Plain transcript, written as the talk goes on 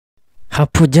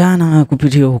Hapo jana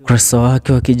kupitia ukurasa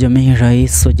wake wa kijamii,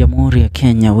 Rais wa Jamhuri ya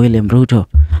Kenya William Ruto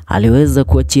aliweza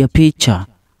kuachia picha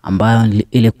ambayo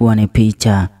ilikuwa ni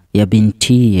picha ya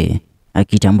bintiye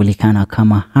akitambulikana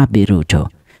kama Abi Ruto.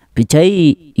 Picha hii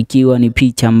ikiwa ni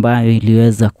picha ambayo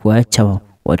iliweza kuacha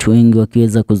watu wengi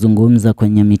wakiweza kuzungumza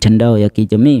kwenye mitandao ya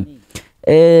kijamii.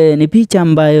 Ni picha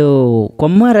ambayo kwa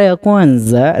mara ya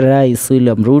kwanza Rais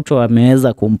William Ruto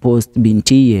ameweza kumpost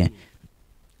bintiye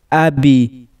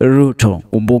Abi Ruto.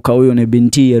 Kumbuka huyo ni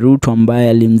bintiye Ruto ambaye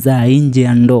alimzaa nje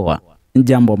ya ndoa,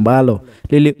 jambo ambalo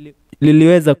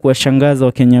liliweza kuwashangaza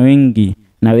Wakenya wengi,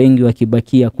 na wengi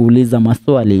wakibakia kuuliza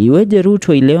maswali, iweje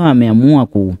Ruto leo ameamua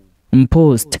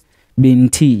kumpost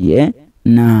bintiye,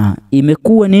 na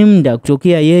imekuwa ni muda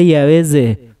kutokea yeye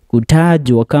aweze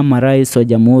kutajwa kama rais wa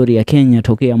Jamhuri ya Kenya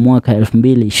tokea mwaka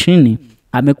 2020.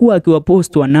 Amekuwa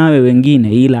akiwapost wanawe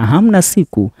wengine, ila hamna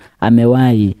siku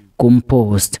amewahi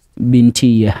kumpost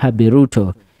bintiye Abi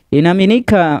Ruto.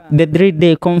 Inaaminika the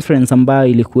 3-day conference ambayo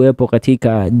ilikuwepo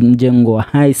katika mjengo wa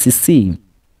ICC,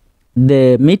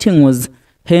 the meeting was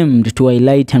aimed to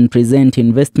highlight and present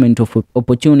investment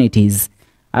opportunities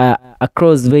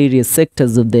across various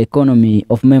sectors of the economy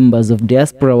of members of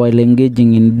diaspora, while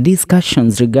engaging in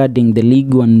discussions regarding the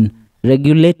legal and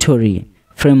regulatory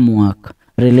framework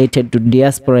related to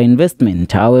diaspora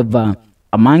investment. However,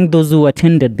 among those who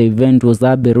attended the event was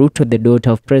Abi Ruto, the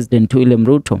daughter of President William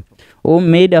Ruto, who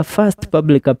made her first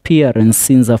public appearance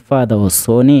since her father was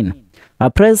sworn in. Her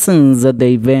presence at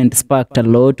the event sparked a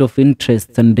lot of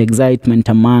interest and excitement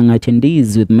among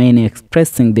attendees, with many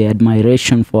expressing their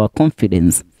admiration for her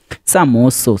confidence. Some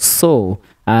also saw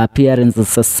her appearance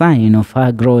as a sign of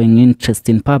her growing interest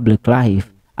in public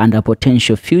life and a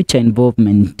potential future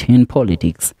involvement in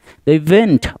politics. The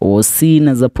event was seen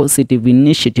as a positive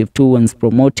initiative towards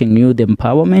promoting youth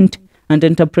empowerment and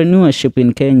entrepreneurship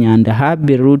in Kenya, and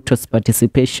Abi Ruto's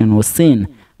participation was seen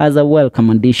as a welcome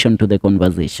addition to the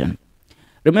conversation.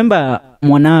 Remember,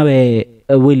 mwanawe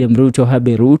William Ruto,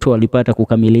 Abi Ruto, alipata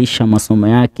kukamilisha masomo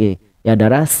yake ya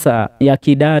darasa ya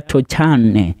kidato cha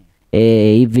 4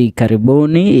 hivi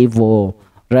karibuni, hivyo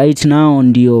right now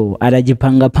ndio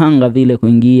anajipanga vile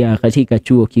kuingia katika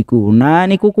chuo kikuu. Na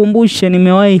nikukumbushe,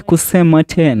 nimewahi kusema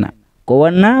tena, kwa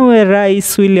wanawe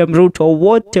Rais William Ruto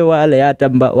wote wale, hata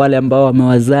wale ambao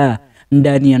wamewazaa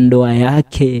ndani ya ndoa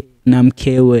yake na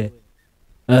mkewe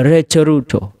Rachel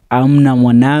Ruto, amna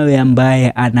mwanawe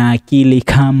ambaye ana akili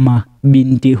kama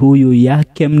binti huyu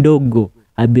yake mdogo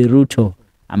Abi Ruto,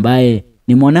 ambaye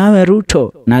ni mwanawe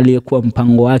Ruto na aliyekuwa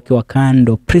mpango wake wa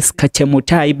kando Priska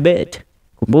Chemutai Bet.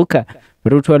 Kumbuka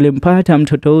Ruto alimpata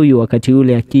mtoto huyu wakati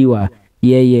ule akiwa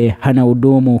yeye hana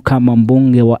hudumu kama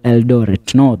mbunge wa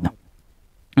Eldoret North.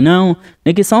 Now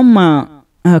nikisoma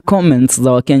comments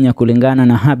za Wakenya kulingana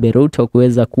na Abi Ruto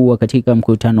kuweza kuwa katika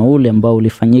mkutano ule ambao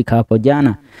ulifanyika hapo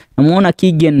jana. Namuona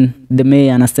Kigen the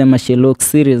Mayor anasema she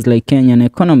looks serious like Kenyan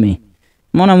economy.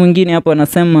 Namuona mwingine hapo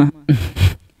anasema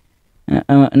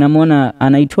namuona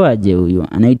anaitwaje huyu,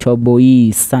 anaitwa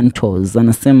Boy Santos,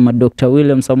 anasema Dr.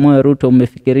 William Samoei Ruto,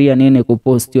 umefikiria nini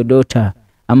kupost your daughter,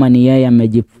 ama ni yeye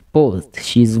amejipost?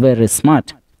 She is very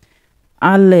smart.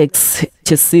 Alex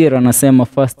Chesira anasema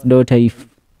first daughter if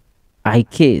I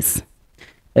kiss.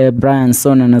 Brian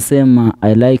Son anasema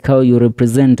I like how you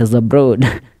represent us abroad.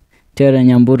 Tera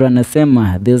Nyambura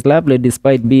anasema this lovely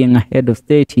despite being a head of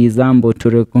state he is humble to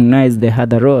recognize the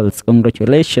other roles.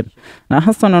 Congratulations. Na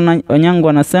Hassan Onyango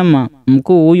anasema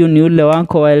mkuu huyu ni ule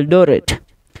wako wa Eldoret.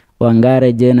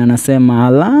 Wangare Jane anasema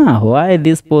Allah, why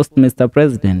this post Mr.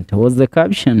 President? What's the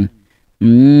caption?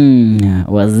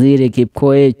 Waziri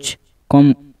Kipkoech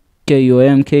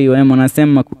KUM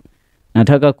anasema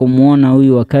nataka kumuona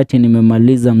huyu wakati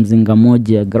nimemaliza mzinga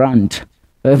moja ya grant.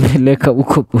 Peleka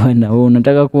huko kuona.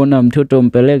 Unataka kuona mtoto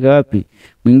mpeleka wapi?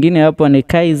 Mwingine hapa ni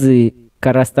Kaizi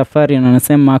Karastafari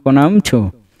anasema akona mtu.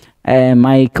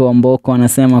 Mike Wamboko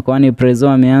anasema kwani Prezo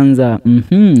ameanza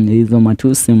hizo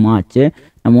matusi mwache.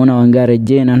 Namuona Wangare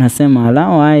Jane anasema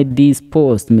allow I this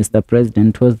post Mr.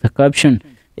 President was the caption.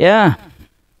 Yeah,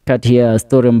 kati ya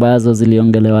story ambazo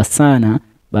ziliongelewa sana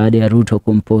baada ya Ruto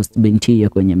kumpost bintiye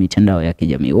kwenye mitandao ya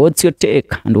kijamii. What's your take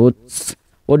and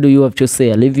what do you have to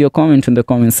say? Leave your comment in the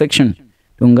comment section.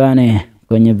 Tungane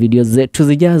kwenye video zetu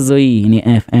zijazo. Hii ni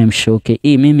FM Show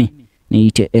KE, mimi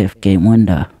niite FK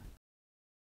Mwenda.